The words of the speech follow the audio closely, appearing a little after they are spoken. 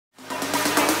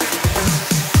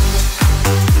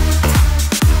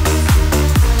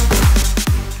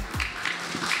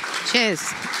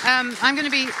Cheers. I'm going to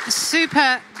be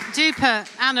super duper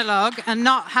analog and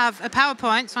not have a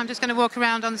PowerPoint, so I'm just going to walk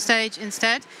around on the stage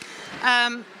instead.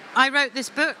 I wrote this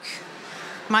book,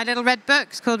 my little red book.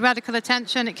 It's called Radical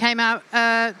Attention. It came out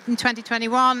in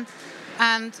 2021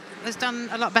 and has done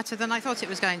a lot better than I thought it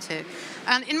was going to.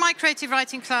 And in my creative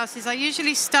writing classes, I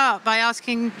usually start by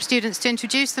asking students to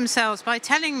introduce themselves by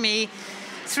telling me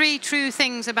 3 true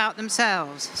things about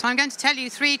themselves. So I'm going to tell you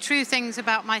 3 true things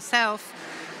about myself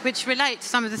which relate to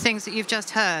some of the things that you've just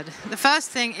heard. The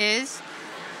first thing is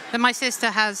that my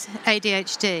sister has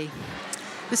ADHD.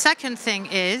 The second thing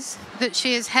is that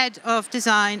she is head of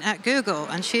design at Google,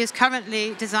 and she is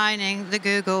currently designing the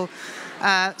Google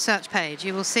search page.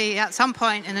 You will see at some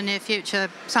point in the near future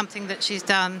something that she's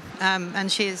done,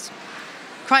 and she is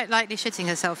quite likely shitting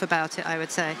herself about it, I would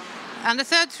say. And the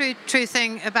third true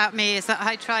thing about me is that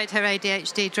I tried her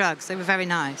ADHD drugs. They were very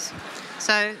nice.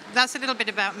 So that's a little bit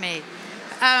about me.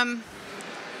 And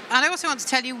I also want to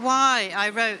tell you why I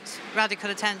wrote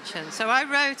Radical Attention. So I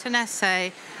wrote an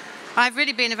essay. I've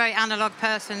really been a very analog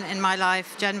person in my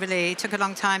life, generally. It took a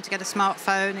long time to get a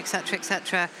smartphone, etc.,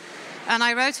 etc. And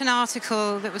I wrote an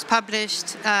article that was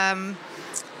published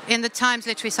in the Times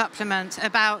Literary Supplement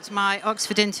about my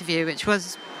Oxford interview, which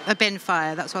was a bin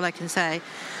fire, that's all I can say.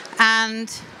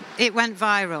 And it went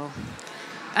viral.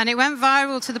 And it went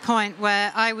viral to the point where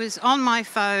I was on my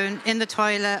phone in the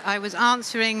toilet. I was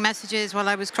answering messages while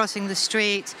I was crossing the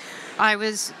street. I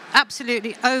was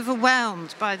absolutely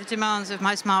overwhelmed by the demands of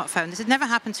my smartphone. This had never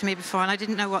happened to me before, and I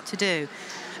didn't know what to do.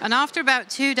 And after about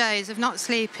 2 days of not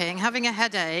sleeping, having a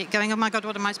headache, going, oh my God,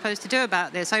 what am I supposed to do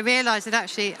about this? I realized that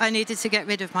actually I needed to get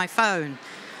rid of my phone.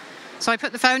 So I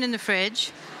put the phone in the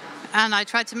fridge, and I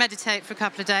tried to meditate for a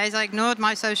couple of days. I ignored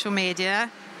my social media,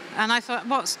 and I thought,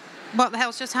 what the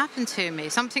hell's just happened to me?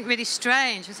 Something really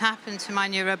strange has happened to my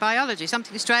neurobiology.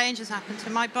 Something strange has happened to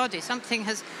my body. Something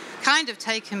has kind of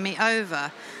taken me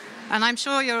over. And I'm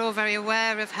sure you're all very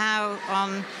aware of how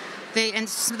the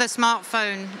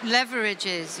smartphone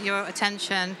leverages your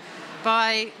attention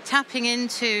by tapping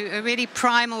into a really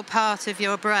primal part of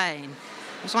your brain.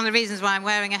 It's one of the reasons why I'm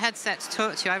wearing a headset to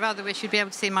talk to you. I rather wish you'd be able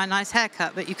to see my nice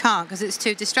haircut, but you can't because it's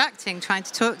too distracting trying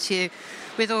to talk to you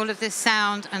with all of this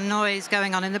sound and noise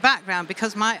going on in the background,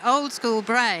 because my old school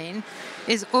brain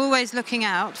is always looking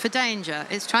out for danger.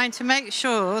 It's trying to make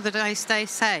sure that I stay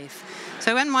safe.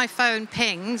 So when my phone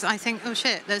pings, I think, oh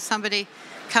shit, there's somebody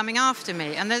coming after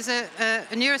me. And there's a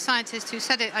neuroscientist who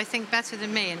said it, I think, better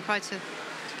than me in quite a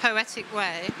poetic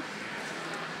way,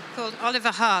 called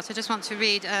Oliver Hart. I just want to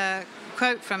read a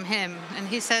quote from him, and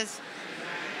he says,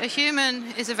 "A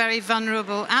human is a very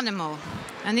vulnerable animal,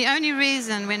 and the only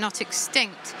reason we're not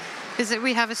extinct is that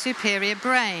we have a superior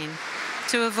brain.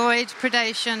 To avoid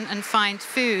predation and find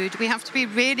food, we have to be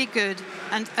really good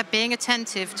at being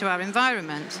attentive to our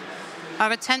environment.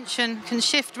 Our attention can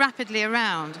shift rapidly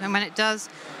around, and when it does,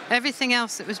 everything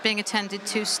else that was being attended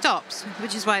to stops,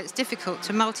 which is why it's difficult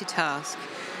to multitask.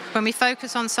 When we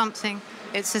focus on something,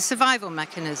 it's a survival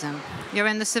mechanism. You're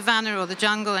in the savannah or the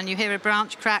jungle and you hear a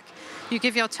branch crack, you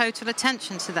give your total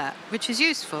attention to that, which is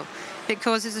useful. It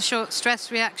causes a short stress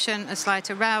reaction, a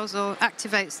slight arousal,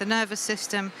 activates the nervous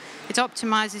system, it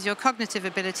optimizes your cognitive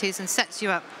abilities and sets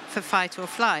you up for fight or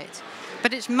flight.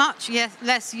 But it's much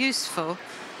less useful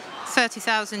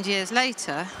 30,000 years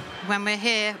later when we're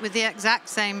here with the exact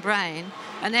same brain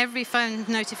and every phone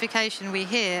notification we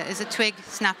hear is a twig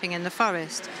snapping in the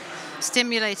forest,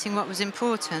 stimulating what was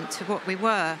important to what we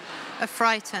were, a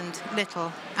frightened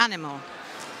little animal.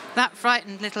 That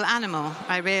frightened little animal,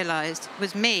 I realized,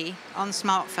 was me on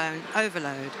smartphone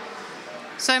overload.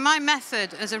 So my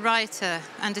method as a writer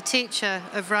and a teacher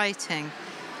of writing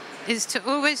is to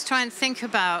always try and think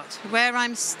about where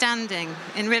I'm standing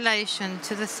in relation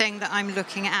to the thing that I'm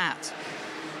looking at.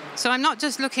 So I'm not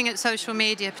just looking at social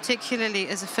media, particularly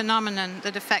as a phenomenon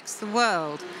that affects the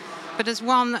world, but as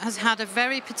one that has had a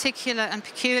very particular and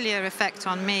peculiar effect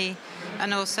on me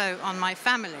and also on my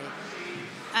family.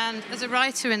 And as a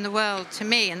writer in the world, to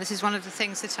me, and this is one of the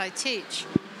things that I teach,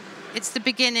 it's the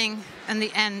beginning and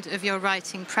the end of your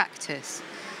writing practice.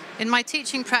 In my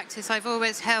teaching practice, I've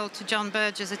always held to John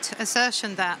Berger's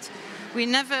assertion that we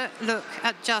never look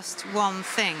at just one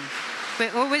thing.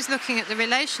 We're always looking at the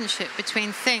relationship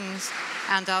between things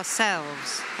and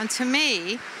ourselves. And to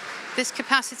me, this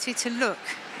capacity to look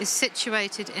is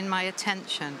situated in my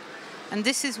attention. And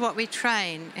this is what we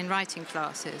train in writing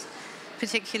classes,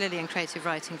 particularly in creative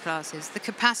writing classes, the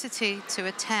capacity to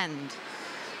attend,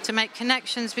 to make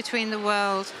connections between the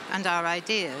world and our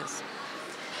ideas.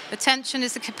 Attention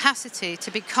is the capacity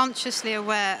to be consciously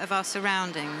aware of our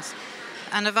surroundings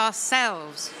and of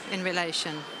ourselves in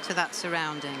relation to that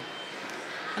surrounding.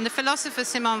 And the philosopher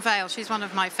Simone Weil, she's one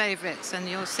of my favorites, and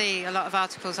you'll see a lot of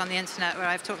articles on the internet where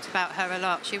I've talked about her a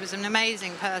lot. She was an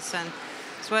amazing person.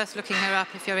 It's worth looking her up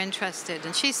if you're interested.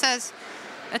 And she says,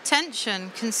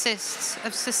 attention consists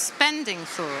of suspending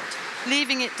thought,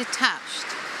 leaving it detached,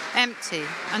 empty,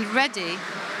 and ready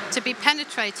to be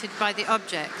penetrated by the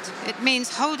object. It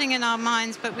means holding in our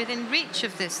minds but within reach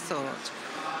of this thought,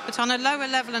 but on a lower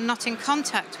level and not in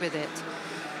contact with it,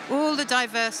 all the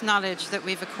diverse knowledge that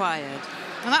we've acquired.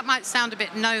 And that might sound a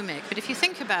bit gnomic, but if you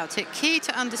think about it, key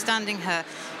to understanding her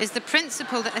is the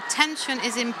principle that attention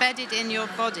is embedded in your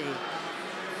body.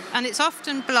 And it's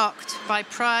often blocked by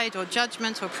pride or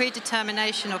judgment or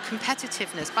predetermination or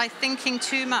competitiveness, by thinking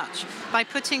too much, by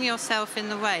putting yourself in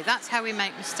the way. That's how we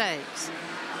make mistakes.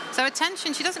 So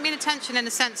attention, she doesn't mean attention in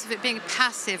the sense of it being a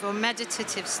passive or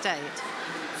meditative state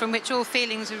from which all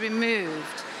feelings are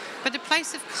removed, but a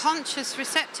place of conscious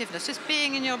receptiveness, just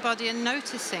being in your body and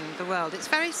noticing the world. It's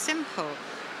very simple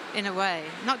in a way,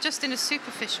 not just in a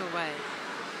superficial way,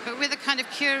 but with a kind of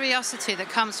curiosity that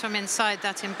comes from inside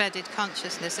that embedded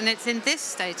consciousness. And it's in this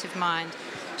state of mind,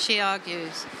 she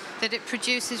argues, that it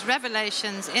produces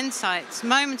revelations, insights,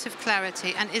 moments of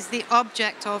clarity, and is the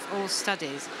object of all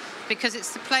studies, because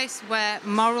it's the place where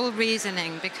moral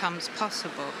reasoning becomes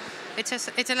possible.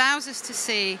 It allows us to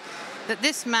see that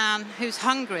this man who's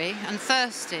hungry and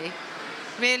thirsty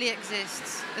really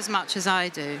exists as much as I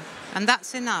do. And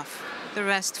that's enough. The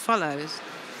rest follows.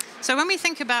 So when we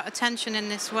think about attention in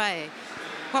this way,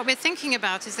 what we're thinking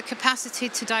about is the capacity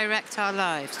to direct our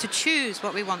lives, to choose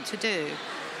what we want to do.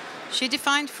 She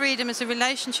defined freedom as a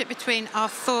relationship between our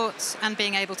thoughts and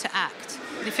being able to act.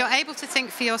 If you're able to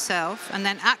think for yourself and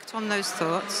then act on those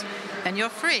thoughts, then you're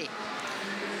free.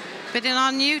 But in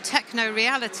our new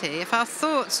techno-reality, if our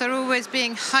thoughts are always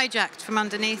being hijacked from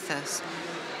underneath us,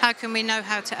 how can we know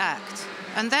how to act?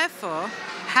 And therefore,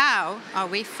 how are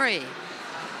we free?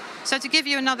 So to give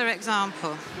you another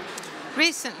example,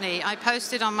 recently I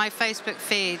posted on my Facebook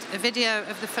feed a video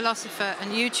of the philosopher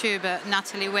and YouTuber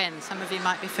Natalie Wynn, some of you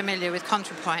might be familiar with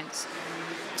ContraPoints,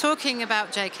 talking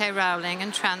about J.K. Rowling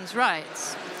and trans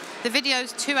rights. The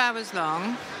video's 2 hours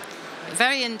long,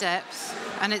 very in-depth,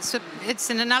 and it's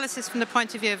an analysis from the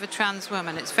point of view of a trans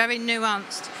woman. It's very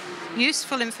nuanced,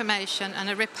 useful information,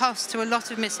 and a riposte to a lot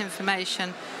of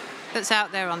misinformation that's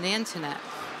out there on the internet.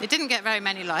 It didn't get very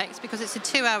many likes because it's a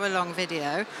 2-hour-long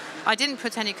video. I didn't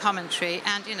put any commentary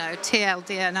and,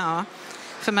 TLDNR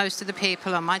for most of the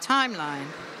people on my timeline.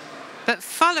 But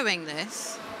following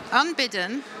this,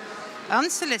 unbidden,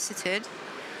 unsolicited,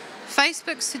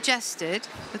 Facebook suggested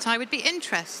that I would be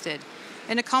interested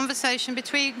in a conversation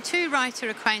between two writer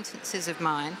acquaintances of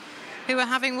mine who were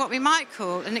having what we might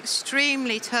call an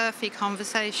extremely turfy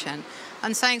conversation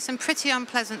and saying some pretty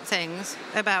unpleasant things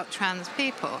about trans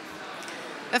people.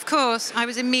 Of course, I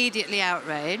was immediately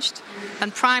outraged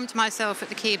and primed myself at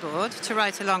the keyboard to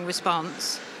write a long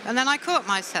response. And then I caught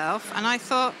myself and I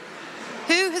thought,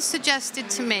 who has suggested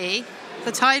to me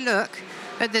that I look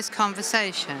at this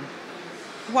conversation?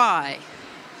 Why?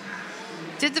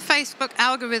 Did the Facebook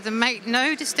algorithm make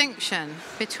no distinction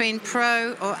between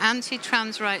pro or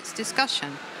anti-trans rights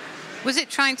discussion? Was it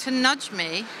trying to nudge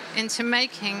me into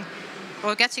making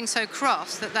or getting so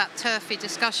cross that that turfy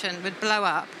discussion would blow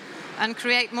up and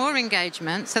create more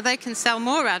engagement so they can sell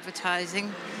more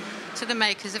advertising to the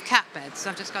makers of cat beds?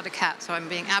 I've just got a cat, so I'm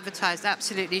being advertised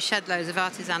absolutely shed loads of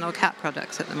artisanal cat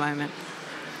products at the moment.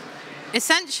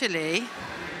 Essentially,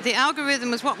 the algorithm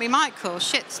was what we might call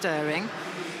shit-stirring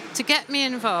to get me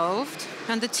involved,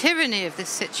 and the tyranny of this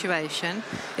situation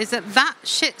is that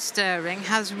shit-stirring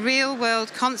has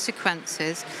real-world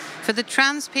consequences for the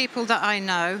trans people that I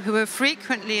know who are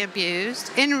frequently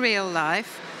abused in real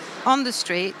life, on the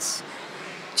streets,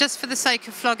 just for the sake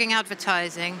of flogging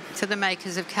advertising to the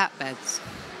makers of cat beds.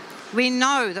 We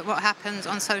know that what happens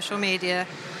on social media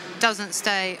doesn't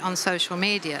stay on social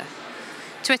media.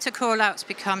 Twitter call-outs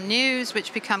become news,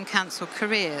 which become cancelled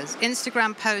careers.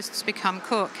 Instagram posts become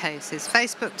court cases.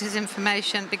 Facebook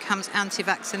disinformation becomes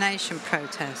anti-vaccination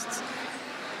protests.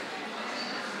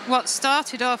 What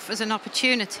started off as an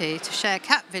opportunity to share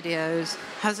cat videos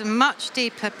has a much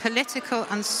deeper political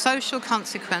and social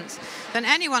consequence than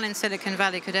anyone in Silicon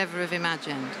Valley could ever have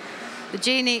imagined. The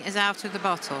genie is out of the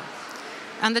bottle.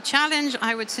 And the challenge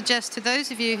I would suggest to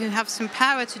those of you who have some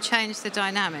power to change the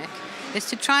dynamic is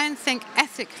to try and think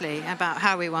ethically about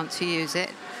how we want to use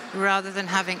it, rather than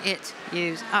having it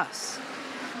use us.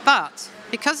 But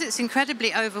because it's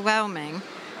incredibly overwhelming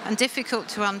and difficult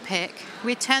to unpick,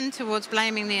 we tend towards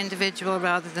blaming the individual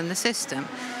rather than the system.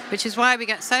 which is why we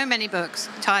get so many books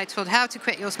titled How to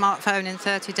Quit Your Smartphone in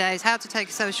 30 Days, How to Take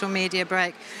a Social Media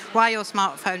Break, Why Your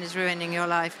Smartphone is Ruining Your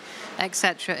Life,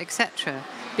 etc., etc.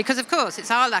 Because, of course, it's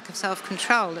our lack of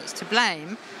self-control that's to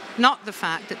blame, not the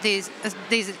fact that these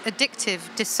addictive,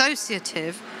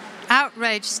 dissociative,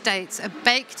 outraged states are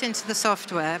baked into the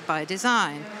software by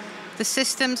design. The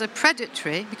systems are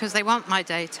predatory because they want my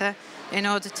data in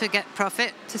order to get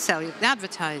profit to sell the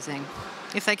advertising.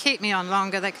 If they keep me on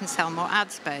longer, they can sell more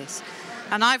ad space.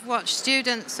 And I've watched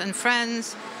students and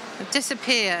friends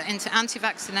disappear into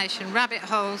anti-vaccination rabbit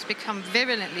holes, become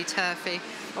virulently turfy,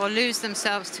 or lose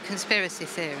themselves to conspiracy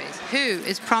theories. Who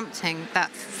is prompting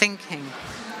that thinking?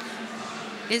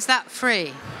 Is that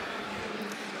free?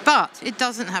 But it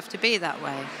doesn't have to be that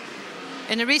way.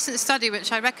 In a recent study,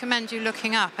 which I recommend you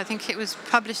looking up, I think it was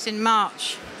published in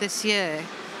March this year,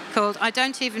 called I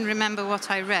Don't Even Remember What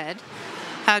I Read,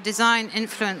 How Design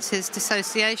Influences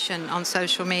Dissociation on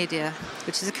Social Media,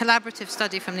 which is a collaborative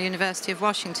study from the University of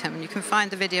Washington. You can find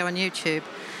the video on YouTube.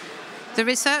 The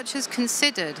researchers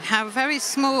considered how very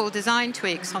small design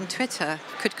tweaks on Twitter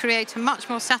could create a much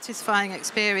more satisfying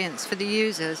experience for the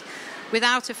users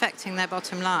without affecting their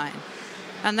bottom line.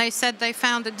 And they said they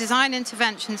found that design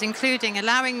interventions, including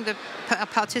allowing the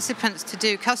participants to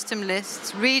do custom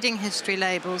lists, reading history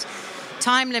labels,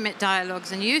 time limit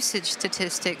dialogues and usage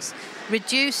statistics,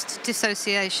 reduced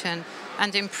dissociation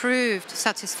and improved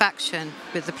satisfaction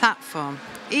with the platform.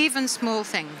 Even small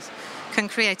things can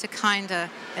create a kinder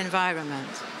environment.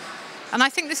 And I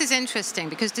think this is interesting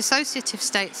because dissociative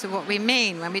states are what we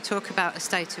mean when we talk about a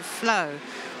state of flow.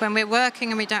 When we're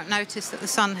working and we don't notice that the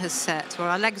sun has set or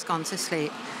our leg's gone to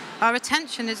sleep, our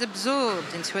attention is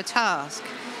absorbed into a task.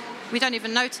 We don't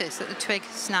even notice that the twig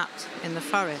snapped in the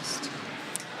forest.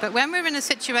 But when we're in a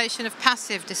situation of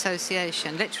passive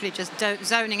dissociation, literally just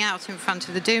zoning out in front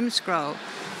of the doom scroll,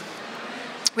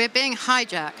 we're being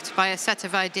hijacked by a set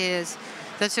of ideas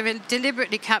that are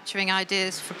deliberately capturing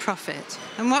ideas for profit.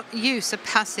 And what use are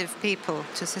passive people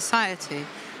to society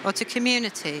or to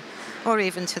community or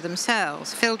even to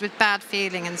themselves? Filled with bad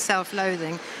feeling and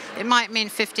self-loathing, it might mean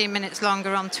 15 minutes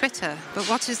longer on Twitter, but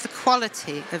what is the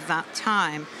quality of that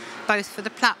time, both for the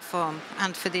platform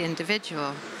and for the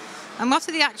individual? And what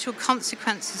are the actual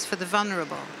consequences for the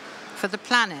vulnerable, for the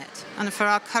planet, and for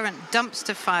our current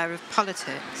dumpster fire of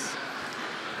politics?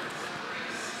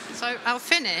 So I'll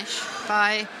finish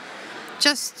by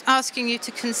just asking you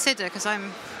to consider, because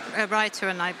I'm a writer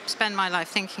and I spend my life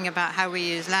thinking about how we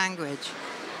use language,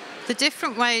 the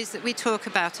different ways that we talk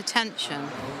about attention.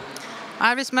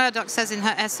 Iris Murdoch says in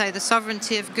her essay, The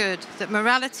Sovereignty of Good, that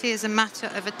morality is a matter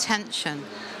of attention,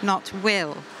 not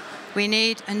will. We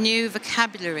need a new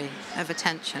vocabulary of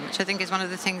attention, which I think is one of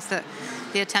the things that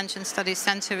the Attention Studies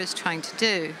Centre is trying to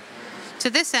do. To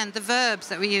this end, the verbs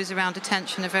that we use around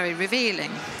attention are very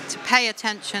revealing. To pay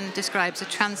attention describes a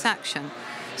transaction,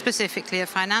 specifically a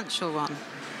financial one.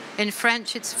 In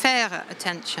French, it's faire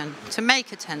attention, to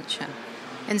make attention.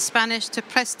 In Spanish, to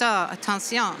prestar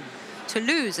atención, to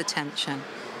lose attention.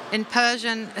 In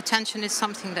Persian, attention is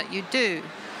something that you do.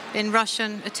 In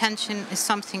Russian, attention is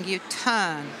something you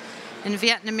turn. In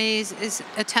Vietnamese,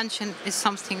 attention is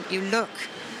something you look.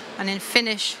 And in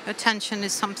Finnish, attention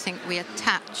is something we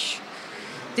attach.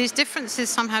 These differences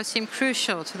somehow seem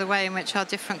crucial to the way in which our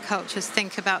different cultures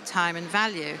think about time and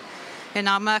value. In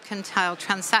our mercantile,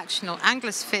 transactional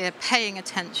Anglosphere, paying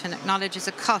attention acknowledges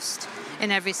a cost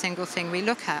in every single thing we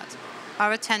look at.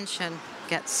 Our attention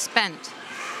gets spent.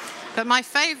 But my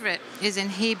favorite is in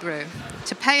Hebrew.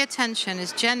 To pay attention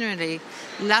is generally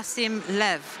lasim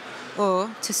lev, or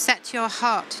to set your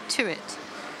heart to it.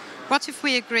 What if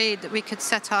we agreed that we could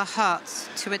set our hearts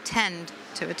to attend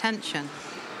to attention?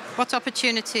 What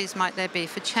opportunities might there be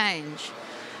for change?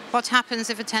 What happens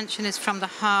if attention is from the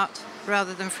heart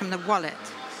rather than from the wallet?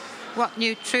 What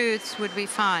new truths would we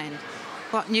find?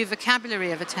 What new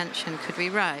vocabulary of attention could we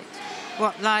write?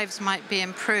 What lives might be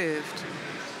improved?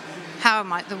 How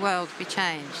might the world be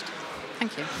changed?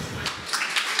 Thank you.